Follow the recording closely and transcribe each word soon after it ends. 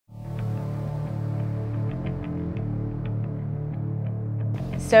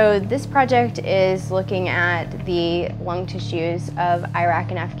So this project is looking at the lung tissues of Iraq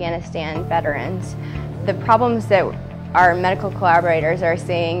and Afghanistan veterans. The problems that our medical collaborators are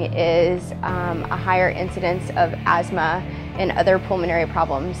seeing is a higher incidence of asthma and other pulmonary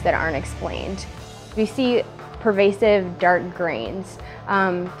problems that aren't explained. We see pervasive dark grains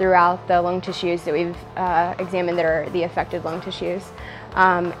throughout the lung tissues that we've examined that are the affected lung tissues.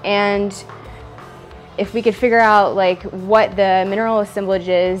 And if we could figure out like what the mineral assemblage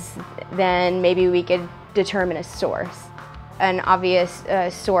is, then maybe we could determine a source. An obvious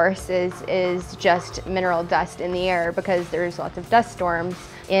source is just mineral dust in the air, because there's lots of dust storms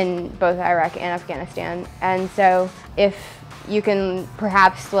in both Iraq and Afghanistan. And so if you can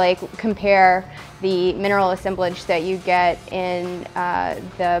perhaps like compare the mineral assemblage that you get in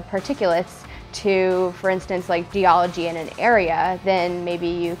the particulates to, for instance, like geology in an area, then maybe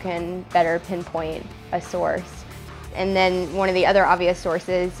you can better pinpoint a source. And then one of the other obvious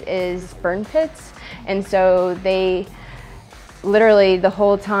sources is burn pits. And so they literally, the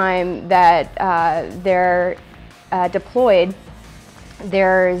whole time that they're deployed,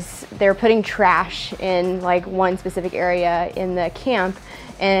 they're putting trash in like one specific area in the camp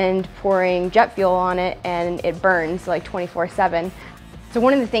and pouring jet fuel on it, and it burns like 24/7. So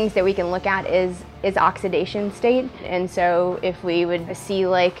one of the things that we can look at is oxidation state. And so if we would see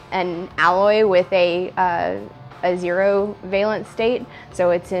like an alloy with a zero valence state,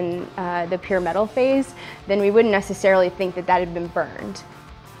 so it's in the pure metal phase, then we wouldn't necessarily think that that had been burned.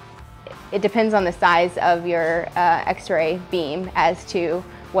 It depends on the size of your X-ray beam as to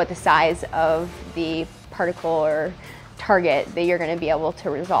what the size of the particle or target that you're going to be able to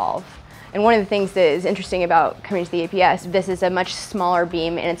resolve. And one of the things that is interesting about coming to the APS, this is a much smaller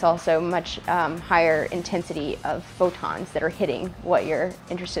beam, and it's also much higher intensity of photons that are hitting what you're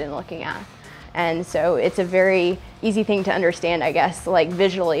interested in looking at. And so it's a very easy thing to understand, I guess, like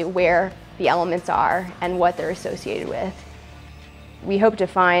visually where the elements are and what they're associated with. We hope to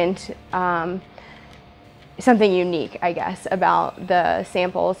find something unique, I guess, about the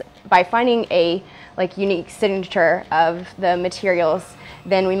samples. By finding a unique signature of the materials,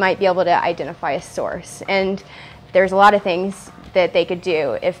 then we might be able to identify a source. And there's a lot of things that they could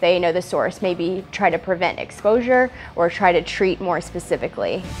do if they know the source, maybe try to prevent exposure or try to treat more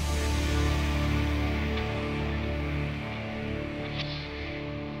specifically.